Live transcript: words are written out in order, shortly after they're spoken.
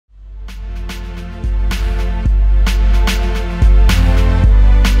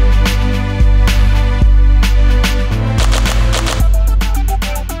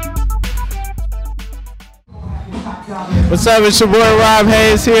What's up? It's your boy Rob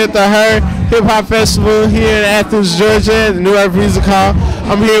Hayes here at the Her Hip Hop Festival here in Athens, Georgia, at the New Earth Music Hall.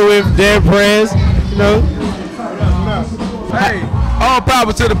 I'm here with Prez. You know. Hey, all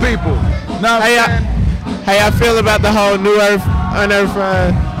power to the people. Now, how y'all feel about the whole New Earth, Unearth,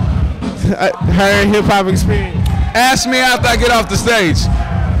 Her Hip Hop experience? Ask me after I get off the stage.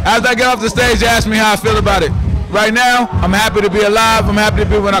 After I get off the stage, ask me how I feel about it. Right now, I'm happy to be alive. I'm happy to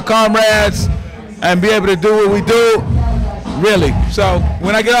be with our comrades and be able to do what we do. Really. So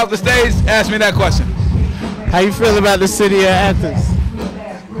when I get off the stage, ask me that question. How you feel about the city of Athens?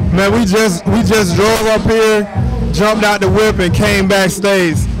 Man, we just drove up here, jumped out the whip, and came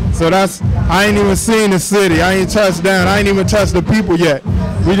backstage. So I ain't even seen the city. I ain't touched down. I ain't even touched the people yet.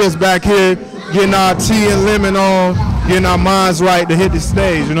 We just back here getting our tea and lemon on, getting our minds right to hit the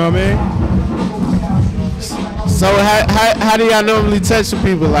stage. You know what I mean? So how do y'all normally touch the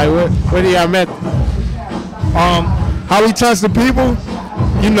people? Like where do y'all met them? How we touch the people?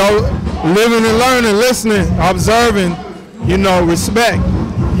 You know, living and learning, listening, observing. You know, respect.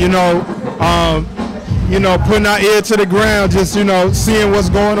 You know, putting our ear to the ground, just seeing what's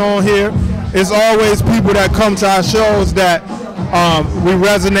going on here. It's always people that come to our shows that we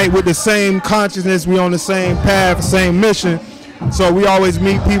resonate with the same consciousness. We on the same path, same mission. So we always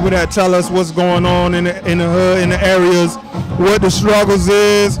meet people that tell us what's going on in the hood, in the areas, what the struggles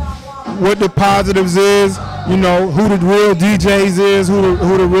is, what the positives is, who the real DJs is, who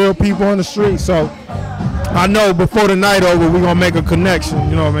the real people on the street. So I know before the night over, we're going to make a connection,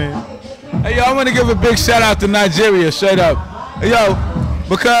 you know what I mean? Hey, yo, I want to give a big shout out to Nigeria, straight up. Hey, yo,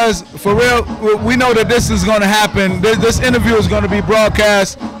 because for real, we know that this is going to happen. This interview is going to be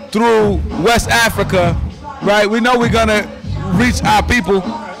broadcast through West Africa, right? We know we're going to reach our people.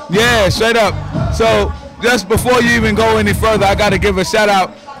 Yeah, straight up. So just before you even go any further, I got to give a shout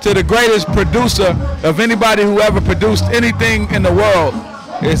out to the greatest producer of anybody who ever produced anything in the world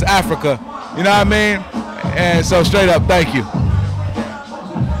is Africa. You know what I mean? And so straight up, thank you.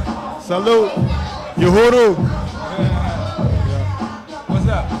 Salute. Yuhuru. What's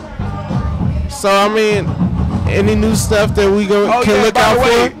up? So I mean, any new stuff that we can look out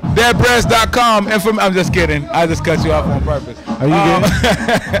for? Prez.com. I'm just kidding. I just cut you off on purpose. Are you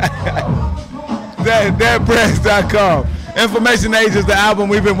good? Prez.com. Information Age is the album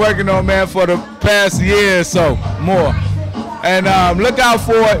we've been working on, man, for the past year or so, more. And look out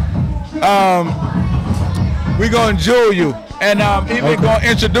for it. We're going to jewel you. And even going to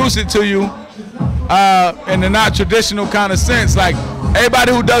introduce it to you in a not traditional kind of sense. Like,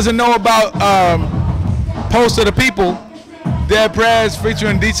 everybody who doesn't know about Pulse of the People, Prez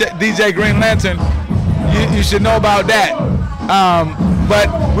featuring DJ Green Lantern, you should know about that. But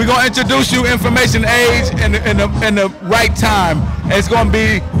we're going to introduce you Information Age in the right time. It's going to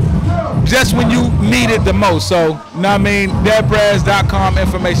be just when you need it the most. So, you know what I mean? Prez.com,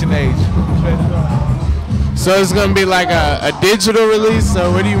 Information Age. So it's going to be like a digital release?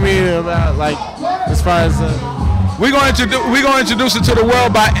 So what do you mean about, like, as far as... We're going to introduce it to the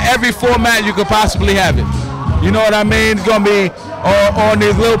world by every format you could possibly have it. You know what I mean? It's going to be on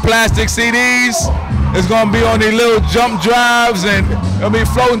these little plastic CDs. It's going to be on these little jump drives, and it'll be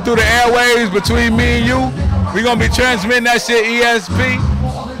floating through the airwaves between me and you. We're going to be transmitting that shit ESP,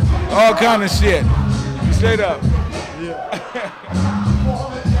 all kind of shit. Straight up. Yeah.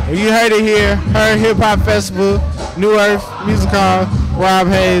 Well, you heard it here. Her Hip Hop Festival, New Earth Music Hall, Rob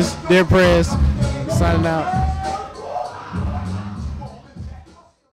Hayes, Prez, signing out.